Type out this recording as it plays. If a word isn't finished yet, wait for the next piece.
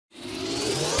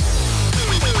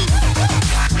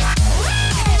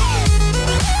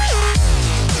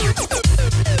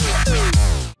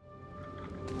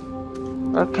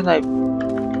Where can I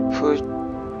push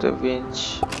the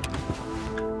winch?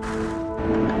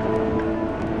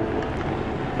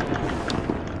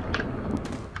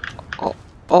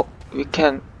 Oh, we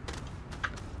can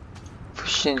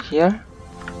push in here.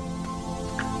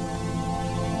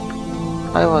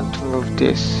 I want to move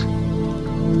this.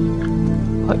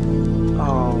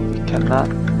 Oh, we cannot.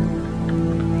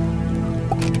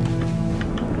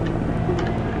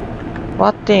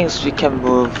 What things we can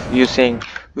move using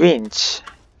winch?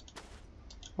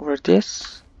 Over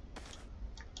this?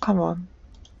 Come on.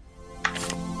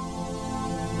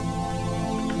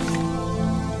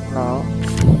 No.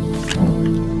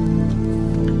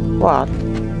 What?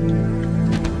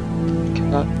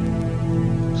 Cannot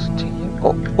stay here.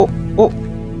 Oh.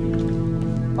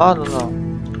 Oh no.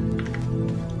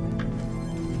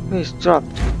 It's dropped.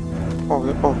 Oh.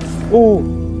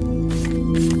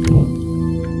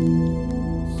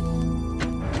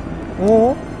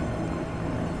 Oh.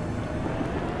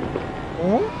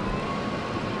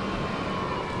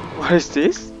 What is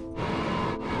this?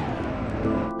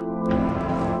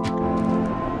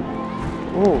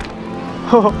 Oh.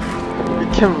 We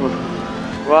can move.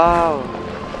 Wow.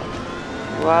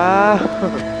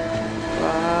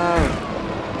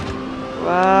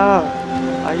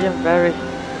 I am very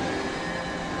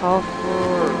powerful.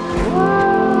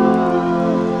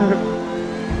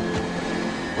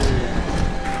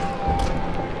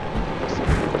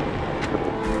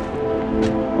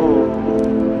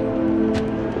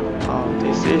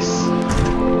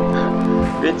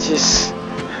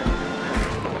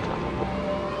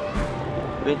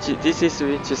 This is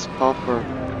winch's power.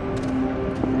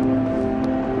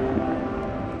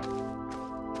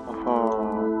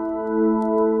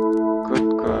 Good.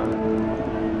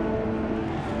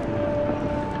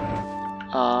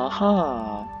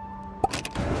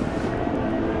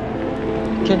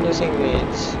 Can using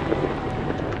winch.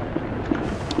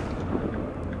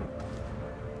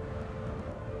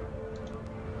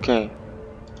 Okay,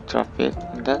 drop it,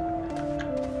 and then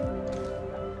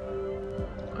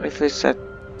if we set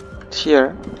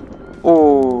here,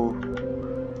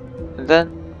 and then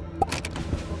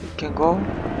we can go.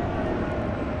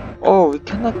 We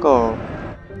cannot go.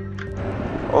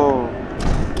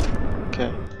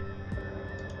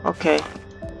 Okay,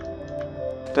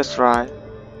 that's right.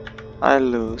 I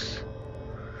lose.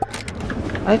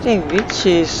 I think winch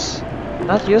is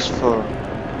not useful.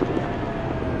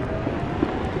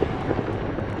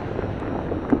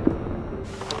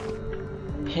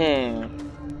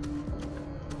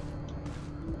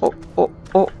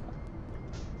 Oh.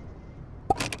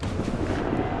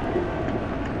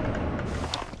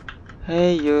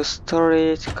 Hey, you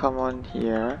storage, come on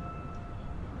here.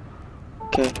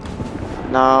 Okay,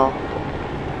 now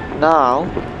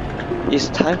it's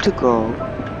time to go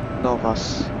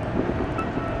Novus.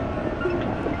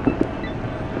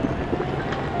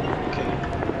 Okay.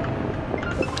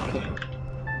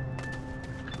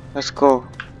 Let's go.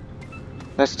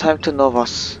 It's time to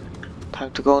Novus.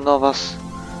 Time to go Novus.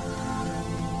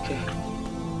 Okay.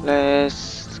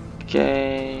 Let's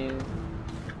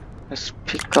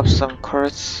pick up some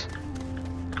carrots.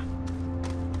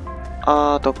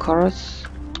 The carrots.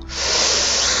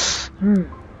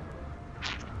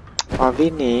 What we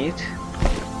need.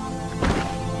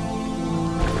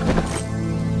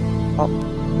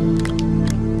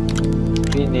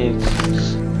 We need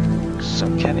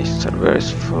some canister. Where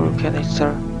is full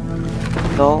canister?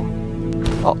 No.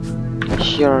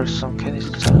 Here are some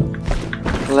canister.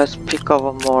 Let's pick up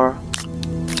one more.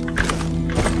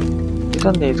 We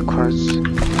don't need quartz.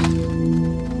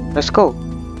 Let's go.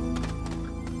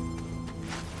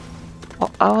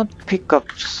 I want to pick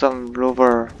up some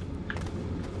rubber.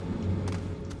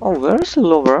 Where is the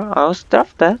rubber? I was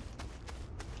dropped that.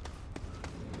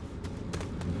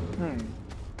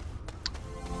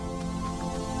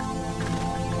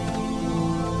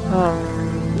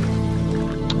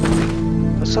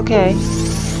 It's okay.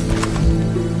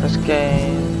 Let's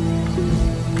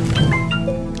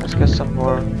get some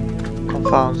more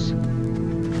compounds.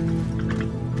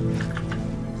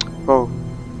 Go.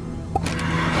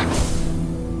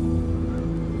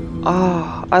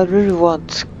 I really want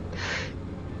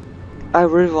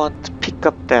to pick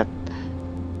up that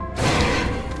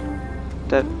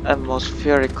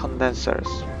atmospheric condensers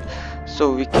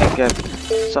so we can get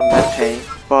some methane,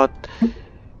 but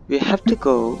we have to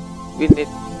go.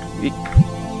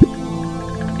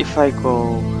 If I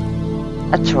go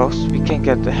Atros, we can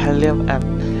get the helium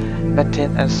and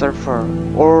methane and sulfur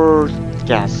or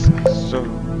gas. So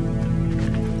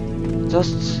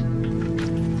just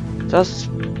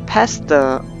pass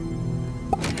the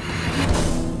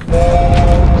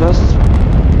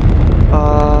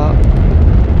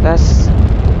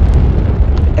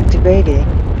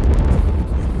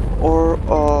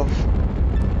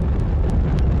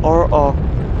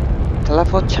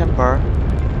chamber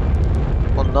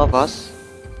on Novus.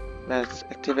 Let's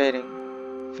activating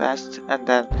fast, and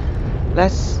then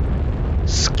let's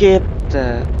skip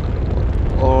the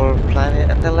all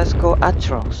planet, and then let's go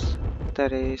Atros.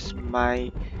 That is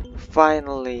my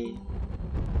final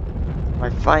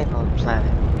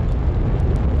planet.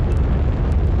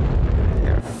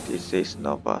 Here, this is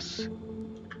Novus.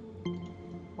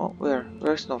 Oh,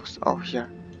 where's Novus? Oh, here.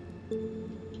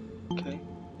 Okay.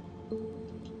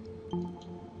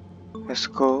 Let's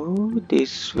go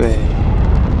this way.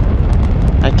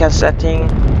 I can setting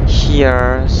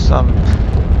here some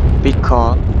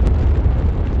beacon.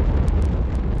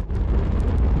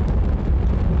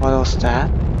 What was that?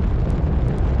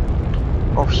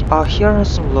 Oh, here are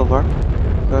some lover.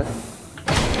 Good.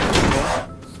 Okay.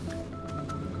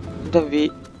 Then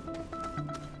we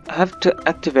have to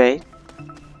activate.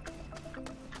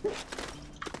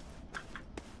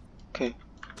 Okay.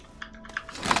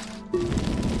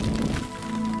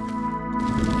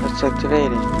 Let's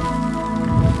activate it.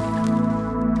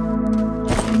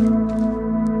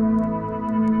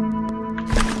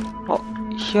 Oh,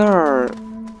 here.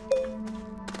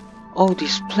 Oh,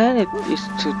 this planet is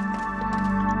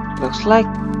looks like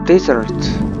desert.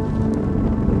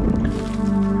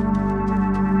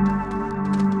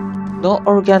 No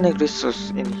organic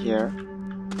resource in here.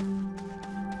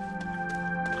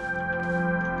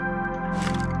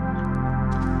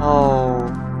 Oh,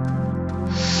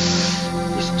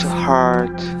 it's too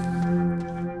hard.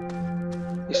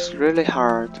 It's really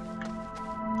hard.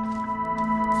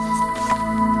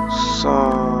 So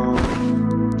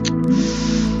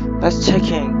let's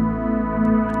checking.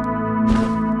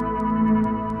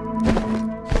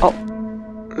 Oh,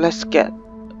 let's get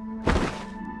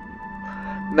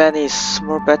many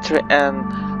small battery and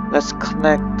let's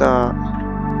connect the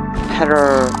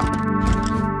pedal.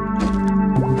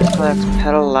 Let's connect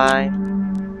pedal line.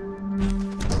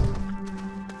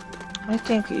 I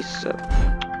think it's a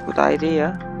good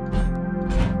idea.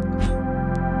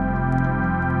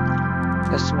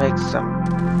 Let's make some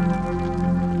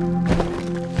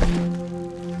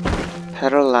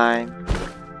pedal line.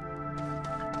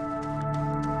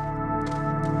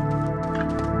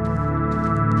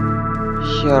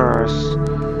 Here's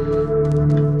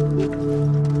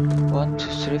 1, 2,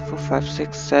 3, 4, 5,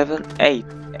 6, 7, 8.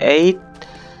 8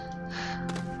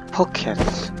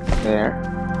 pockets there.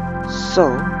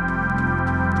 So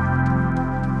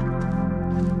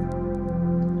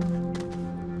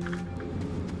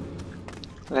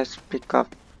let's pick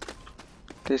up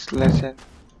this lesson.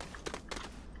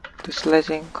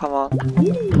 Come on.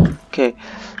 Okay,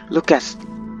 look at.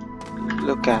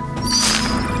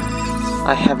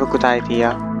 I have a good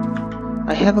idea.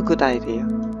 Let's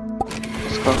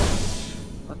go.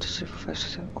 1, 2, 3, 4, 5, 6,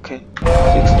 7. Okay.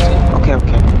 16. Okay.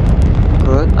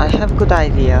 Good. I have a good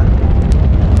idea.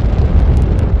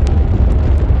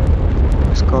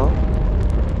 Let's go.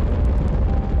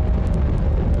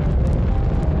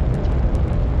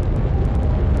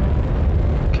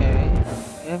 Okay.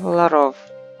 We have a lot of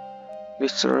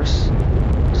resource.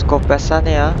 Let's go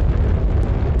Bessania.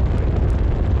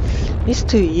 It's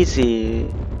too easy.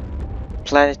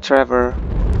 Planet travel.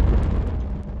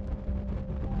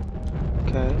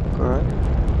 Okay, good.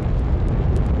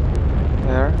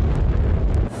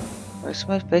 Where's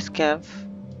my base camp?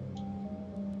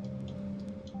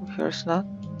 Here's not.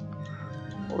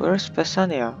 Where's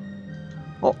Bessania?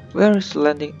 Oh, where is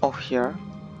landing? Oh, here.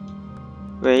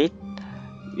 Wait.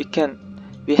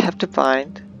 We have to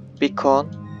find beacon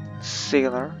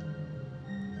signal.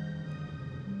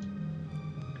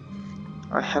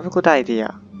 I have a good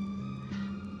idea.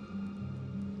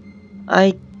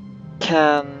 I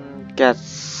can get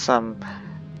some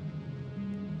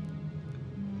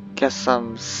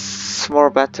small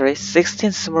battery,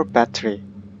 16 small battery.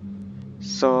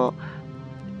 So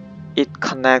it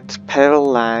connects pedal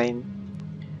line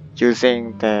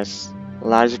using this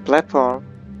large platform.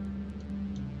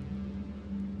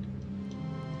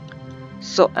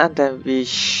 So and then we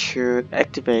should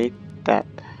activate that.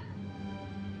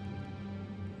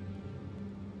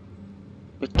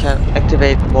 We can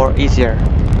activate more easier.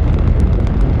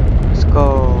 Let's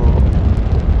go.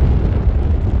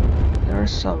 There are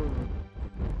some.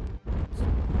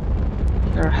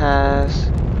 Here has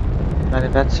many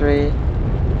battery.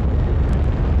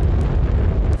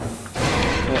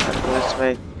 Okay, and let's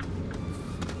make.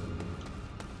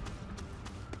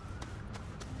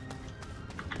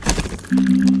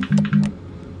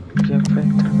 Medium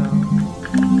printer now.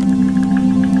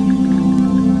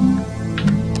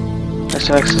 Let's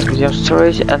make some medium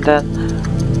storage and then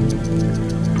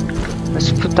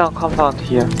let's put down compound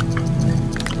here.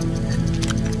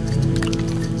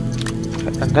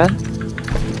 Okay. And then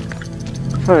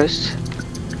first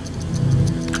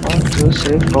 1, 2,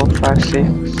 3, 4, 5,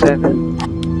 6,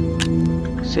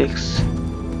 7, 6.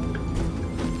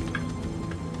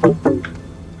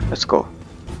 Let's go.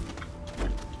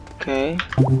 Okay,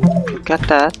 you got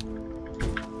that.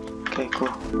 Okay, go.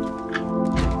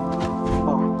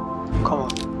 Oh, come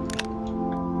on.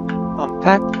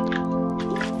 Unpack.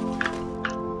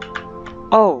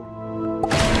 Oh,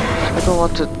 I don't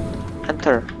want to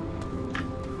enter.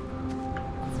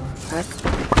 Pack.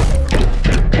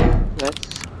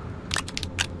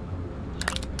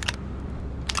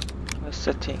 Let's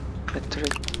setting battery.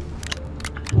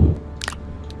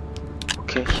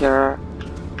 Okay, here.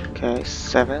 Okay,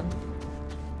 7,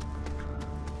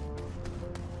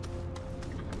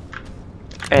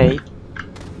 8,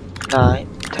 9,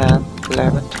 10,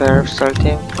 11, 12,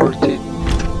 13, 14.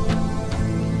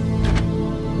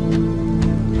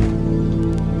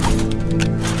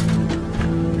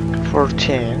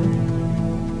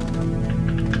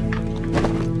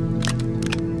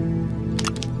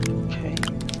 Okay.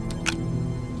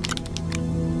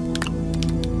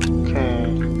 Okay.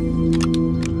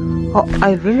 Oh,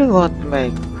 I really want to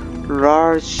make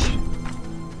large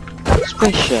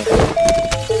spaceship.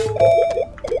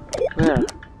 Where?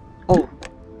 Oh,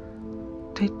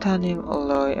 titanium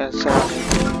alloy and ceramic.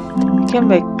 We can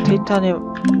make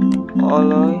titanium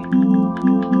alloy.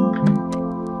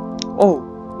 Oh,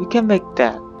 we can make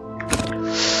that.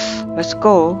 Let's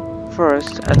go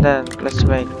first and then let's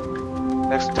make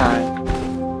next time.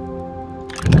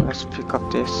 Let's pick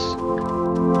up this.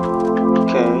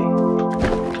 Okay.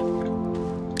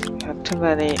 We have too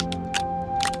many.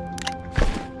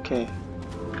 Okay.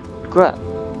 Good.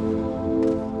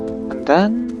 And then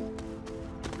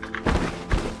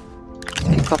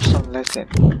pick up some resin.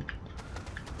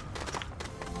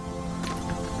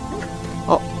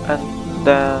 Oh, and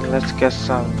then let's get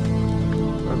some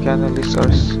organic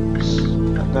resources.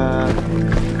 And then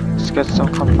let's get some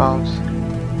compounds.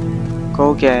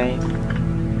 Go game.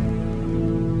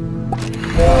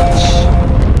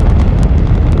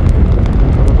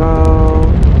 Go.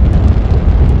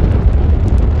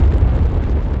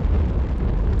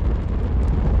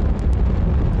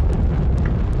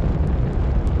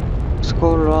 Let's go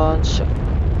launch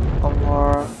one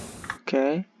more.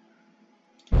 Okay.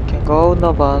 Can go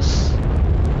Novus.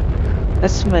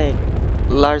 Let's make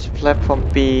large platform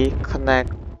B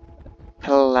connect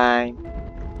pedal line.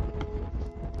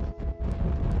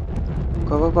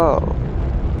 Go.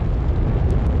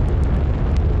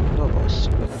 Novus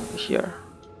here.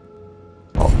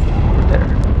 Oh, over there.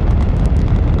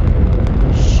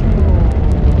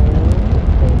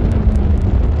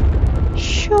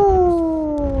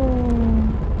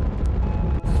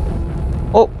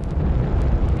 Oh!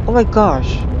 Oh my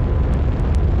gosh!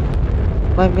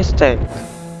 My mistake.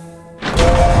 You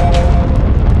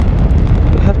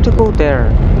have to go there.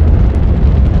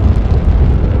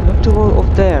 You have to go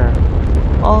up there.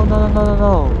 Oh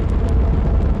no.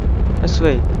 Let's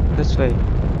wait.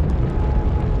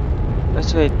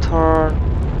 Turn.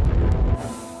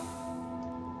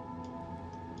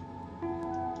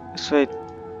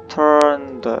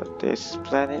 Turn this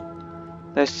planet.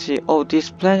 Let's see. Oh, this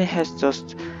planet has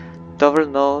just double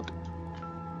node.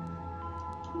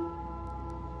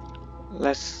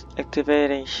 Let's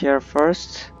activate in here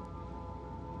first.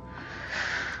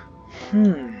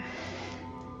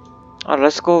 Oh,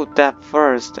 let's go that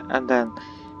first, and then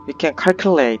we can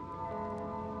calculate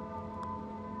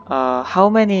how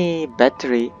many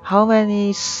battery, how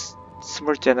many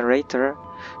small generator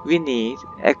we need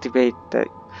to activate the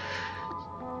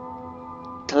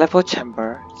teleport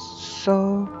chamber.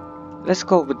 So let's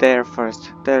go there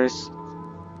first. There is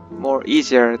more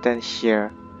easier than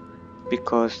here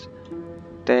because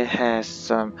they has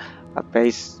some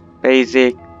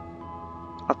basic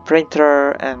a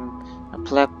printer and a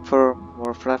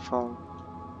platform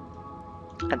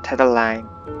and tether line.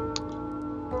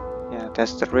 Yeah,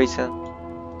 that's the reason.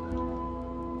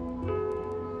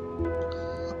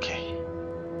 Okay.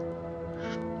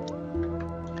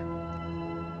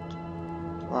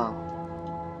 Wow.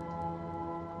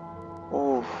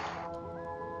 Oh,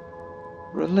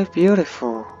 really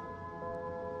beautiful.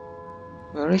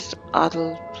 Where is the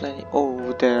other planet? Oh,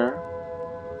 over there.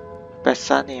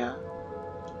 Bessania.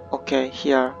 Okay,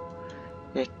 here.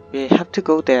 We have to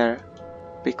go there.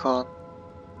 Beacon.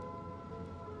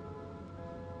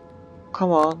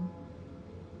 Come on.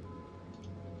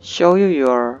 Show you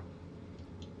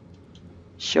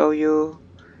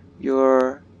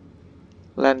your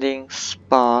landing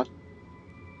spot.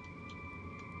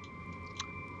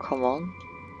 Come on.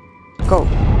 Go.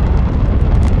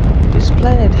 This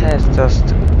planet has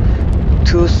just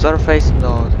two surface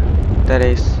node. That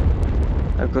is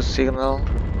a good signal.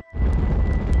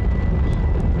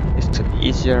 It's to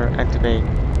easier activate.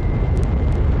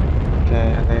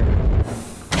 Okay, and then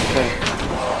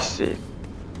see.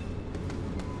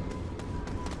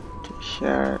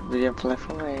 Here, medium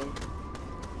platform A.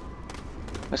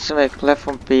 Let's make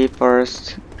platform B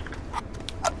first.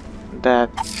 That.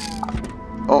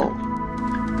 Oh,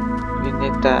 we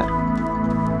need that.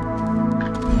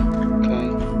 Okay.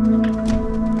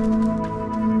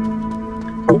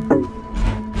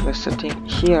 Let's set it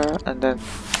here and then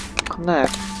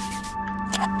connect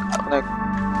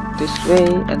this way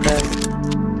and then.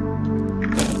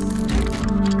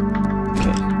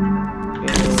 Okay. We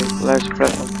need large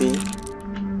platform B.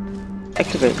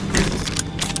 Activate.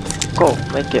 Go,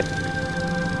 make it.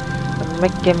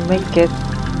 Make it.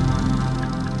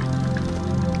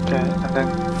 Okay, and then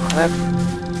connect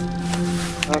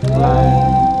line.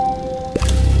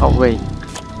 Oh wait,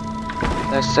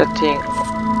 let's setting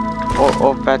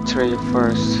all battery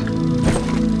first.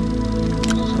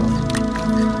 So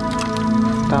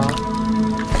down,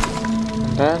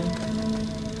 and then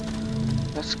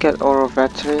let's get all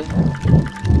battery.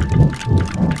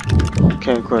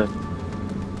 Okay, good.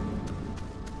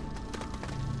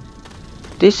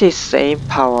 This is same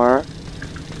power,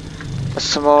 a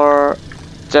small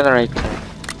generator.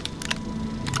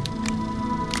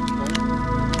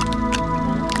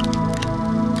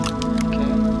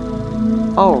 Okay.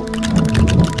 Oh,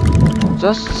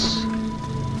 just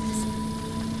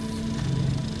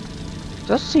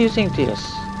using this.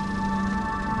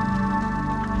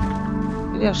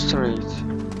 Medium storage.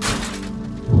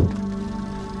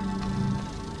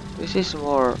 This is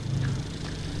more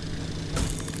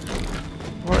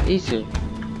easy.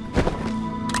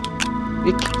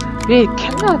 We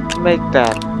cannot make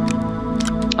that.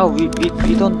 Oh, we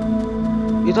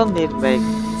don't need make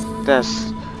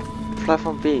this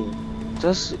platform B.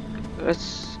 Just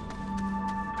let's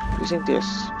using this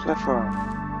platform.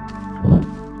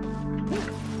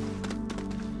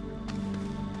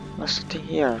 Let's sit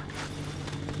here.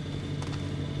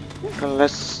 And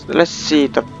let's see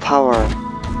the power.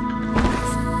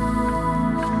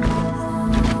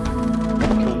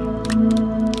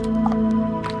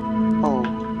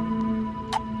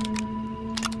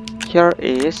 Here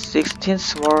is 16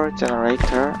 small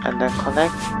generator and then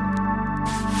connect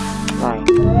line.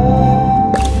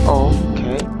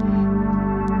 Okay,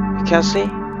 you can see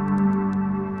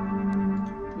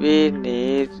we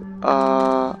need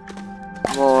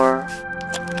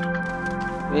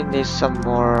some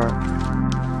more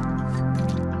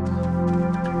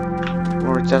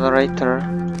generator.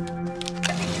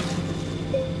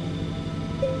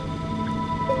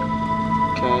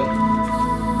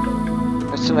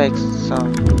 Let's make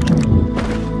some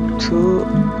 2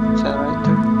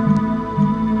 generator.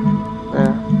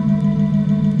 Where?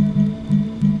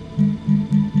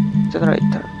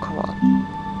 Generator, come on.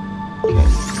 Okay.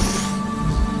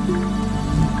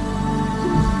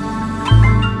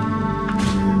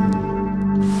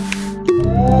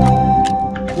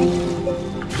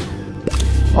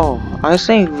 Oh, I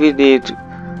think we need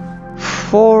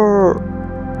 4.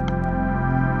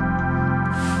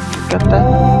 Get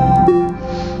that?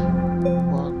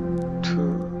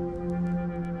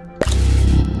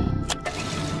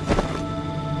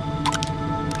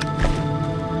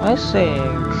 I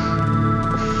think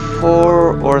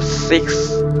 4 or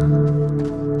 6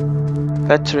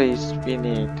 batteries we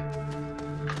need.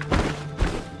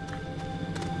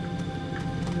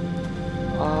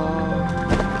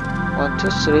 1, 2,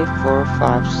 3, 4,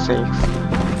 5, 6.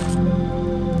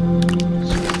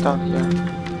 So down here.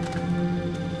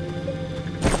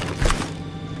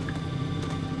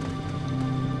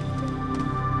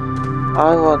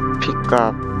 I want pick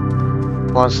up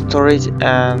 1 storage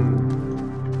and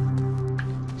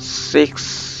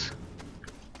 6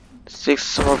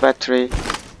 small battery.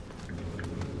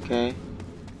 Okay.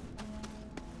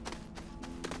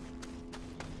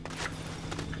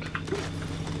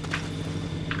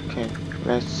 Okay,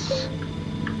 let's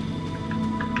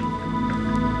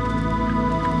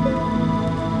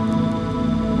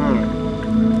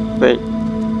wait.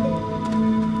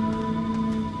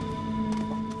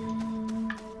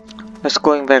 Let's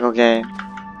going back again.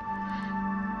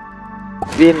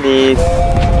 We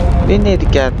need to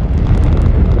get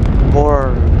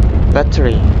more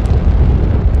battery.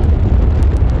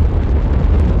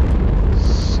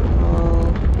 So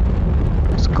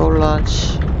let's go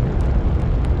launch.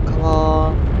 Come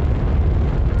on.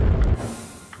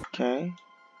 Okay.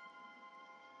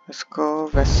 Let's go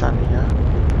Astroneer.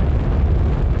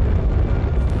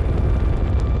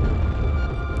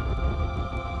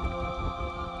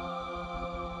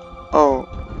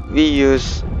 we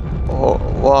use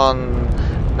one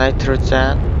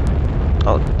nitrogen.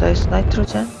 Oh, there's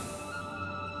nitrogen.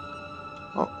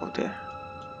 Oh, there.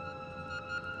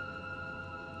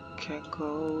 Can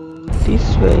go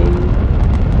this way.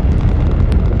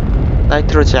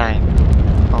 Nitrogen.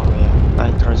 Oh yeah,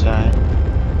 nitrogen.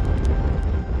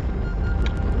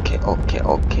 Okay.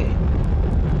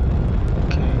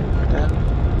 Okay, then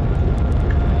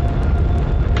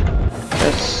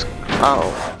let's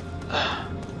out.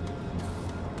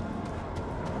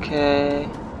 Okay.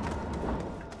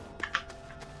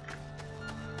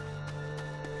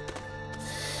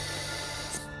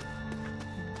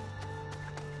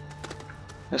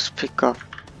 Let's pick up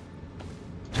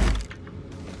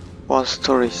one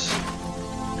storage.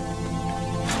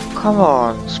 Come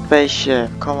on, spaceship,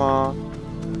 come on.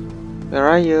 Where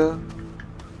are you?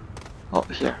 Oh,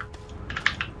 here.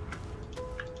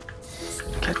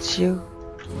 Catch you.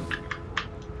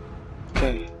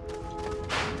 Okay.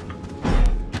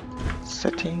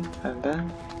 Setting and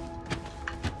then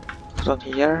put on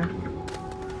here.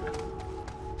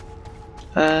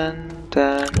 And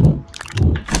then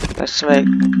let's make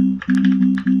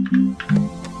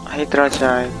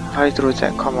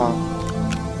hydrogen, come on.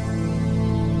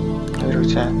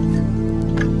 Hydrogen.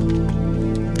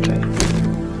 Okay.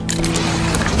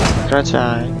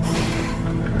 Hydrogen.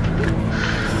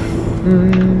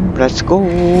 Let's go.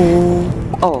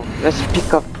 Oh, let's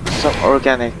pick up some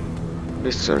organic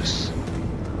resource.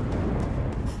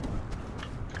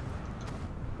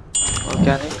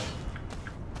 Organic.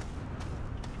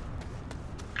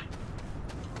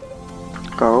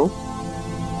 Go.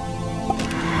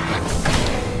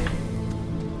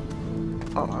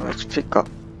 Oh, let's pick up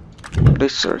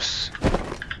resource.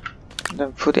 And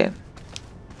then put in.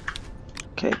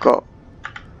 Okay, go.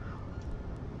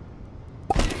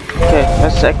 Okay,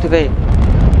 let's activate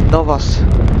Novus.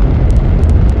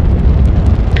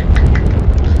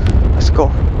 Let's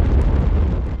go.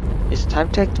 It's time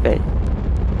to activate.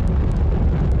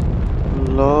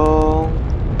 Long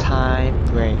time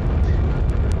wait.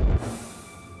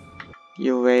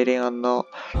 You're waiting a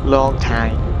long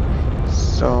time.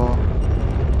 So,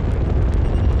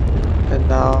 and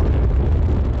now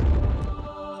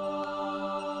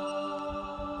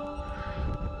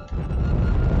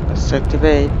let's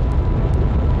activate.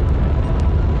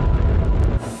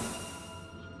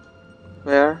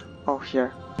 Where? Oh,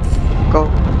 here. Go.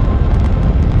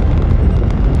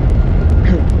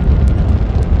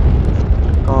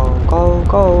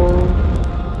 Go.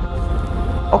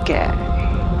 Okay.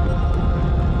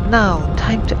 Now,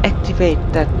 time to activate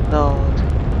that node.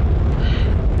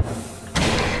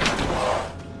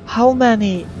 How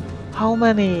many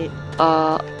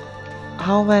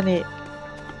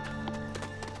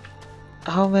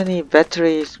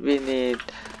batteries we need?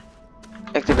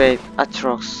 Activate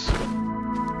Atrox.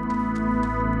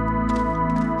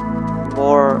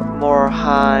 More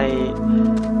high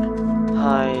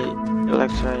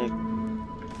electronic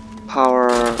power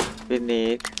we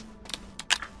need.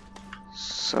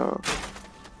 So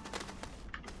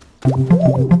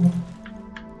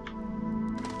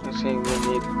I think we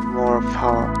need more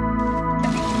power.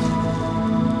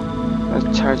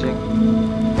 Let's charging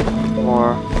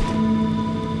more.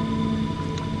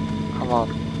 Come on.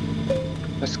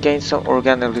 Let's gain some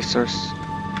organic resource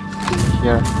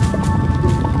here.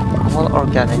 Come on,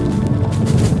 organic.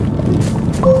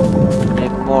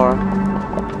 Need more.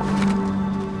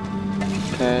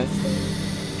 Okay.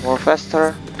 More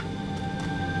faster.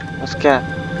 Let's get.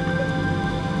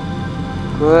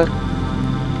 Good.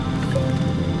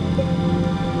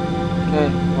 Okay,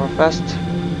 more fast.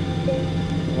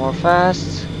 More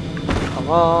fast. Come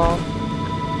on.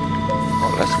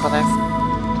 Oh, let's connect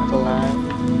to the line.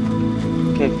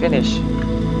 Okay, finish.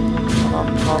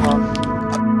 Come on.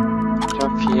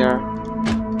 Jump here.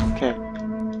 Okay.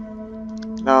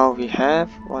 Now we have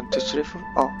 1, 2, 3, 4.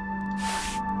 Oh.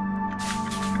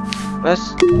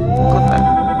 Let's connect.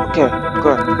 Okay,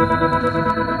 good.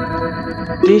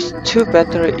 These two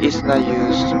battery is not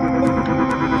used.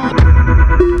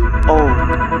 Oh,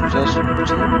 just 2,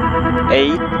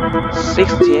 8,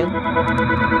 16,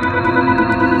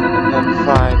 and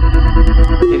 5.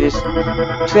 It is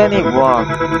 21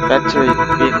 battery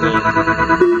we need.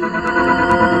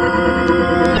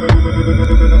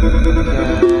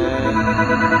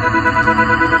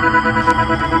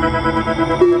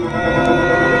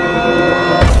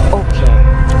 Okay.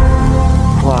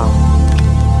 Wow.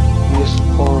 Use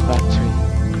all battery.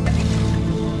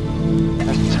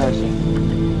 Let's charging.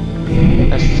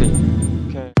 Let's see.